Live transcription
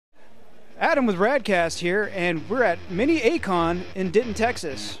Adam with Raddcast here, and we're at Mini A-Kon in Denton,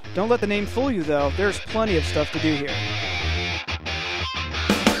 Texas. Don't let the name fool you, though. There's plenty of stuff to do here.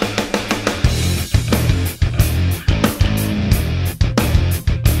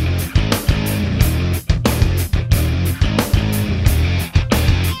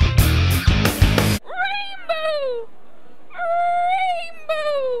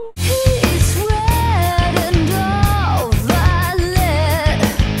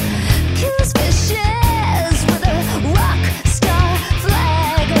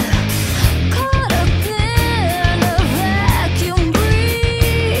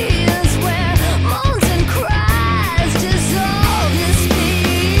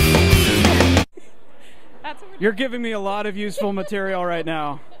 You're giving me a lot of useful material right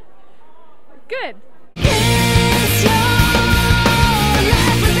now. Good.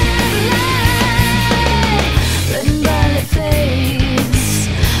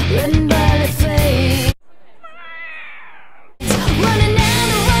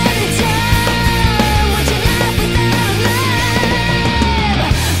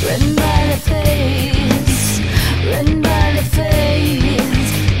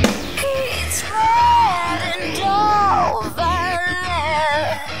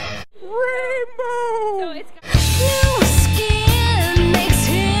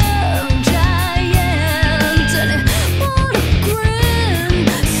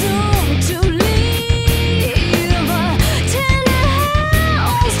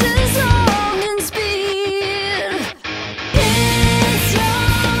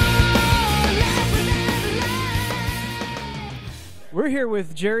 We're here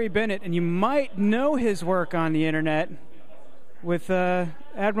with Jerry Bennett, and you might know his work on the internet with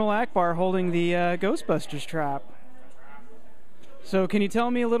Admiral Ackbar holding the Ghostbusters trap. So can you tell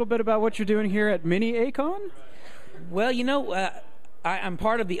me a little bit about what you're doing here at Mini A-Kon? Well, you know, I'm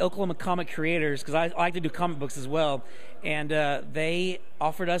part of the Oklahoma Comic Creators because I like to do comic books as well, and they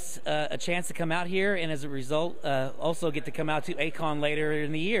offered us a chance to come out here, and as a result, also get to come out to A-Kon later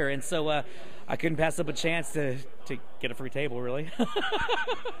in the year, and so I couldn't pass up a chance to get a free table, really.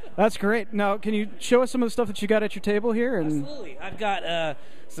 That's great. Now, can you show us some of the stuff that you got at your table here? And Absolutely. I've got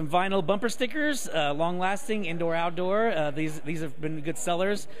some vinyl bumper stickers, long-lasting, indoor-outdoor. These have been good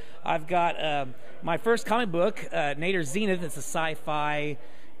sellers. I've got my first comic book, Nader Zenith. It's a sci-fi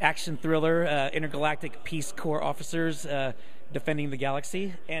action thriller, intergalactic Peace Corps officers defending the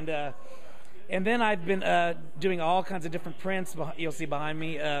galaxy. And then I've been doing all kinds of different prints. You'll see behind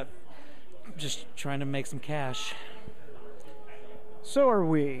me. Just trying to make some cash. So are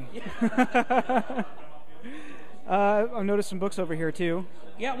we. I've noticed some books over here too.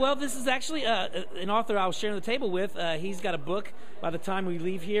 Yeah, well, this is actually an author I was sharing the table with. He's got a book. By the time we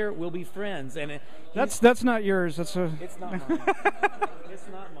leave here, we'll be friends. And that's not yours. It's not mine. It's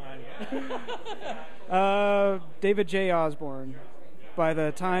not mine. David J. Osborne. By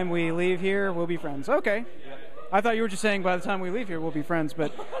the time we leave here, we'll be friends. Okay. I thought you were just saying by the time we leave here, we'll be friends,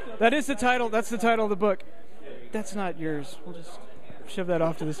 but that is the title. That's the title of the book. That's not yours. We'll just shove that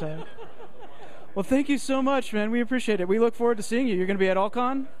off to the side. Well, thank you so much, man. We appreciate it. We look forward to seeing you. You're going to be at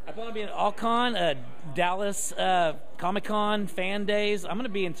All-Con? I'm going to be at All-Con, Dallas Comic-Con, Fan Days. I'm going to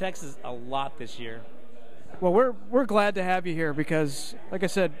be in Texas a lot this year. Well, we're glad to have you here because, like I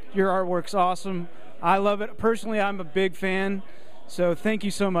said, your artwork's awesome. I love it. Personally, I'm a big fan. So thank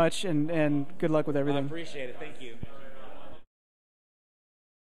you so much, and good luck with everything. I appreciate it. Thank you.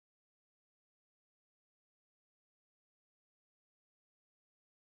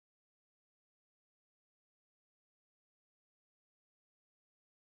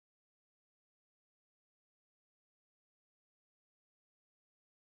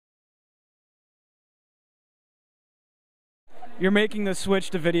 You're making the switch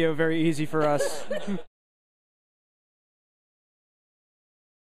to video very easy for us.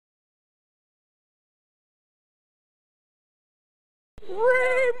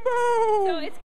 Rainbow! So it's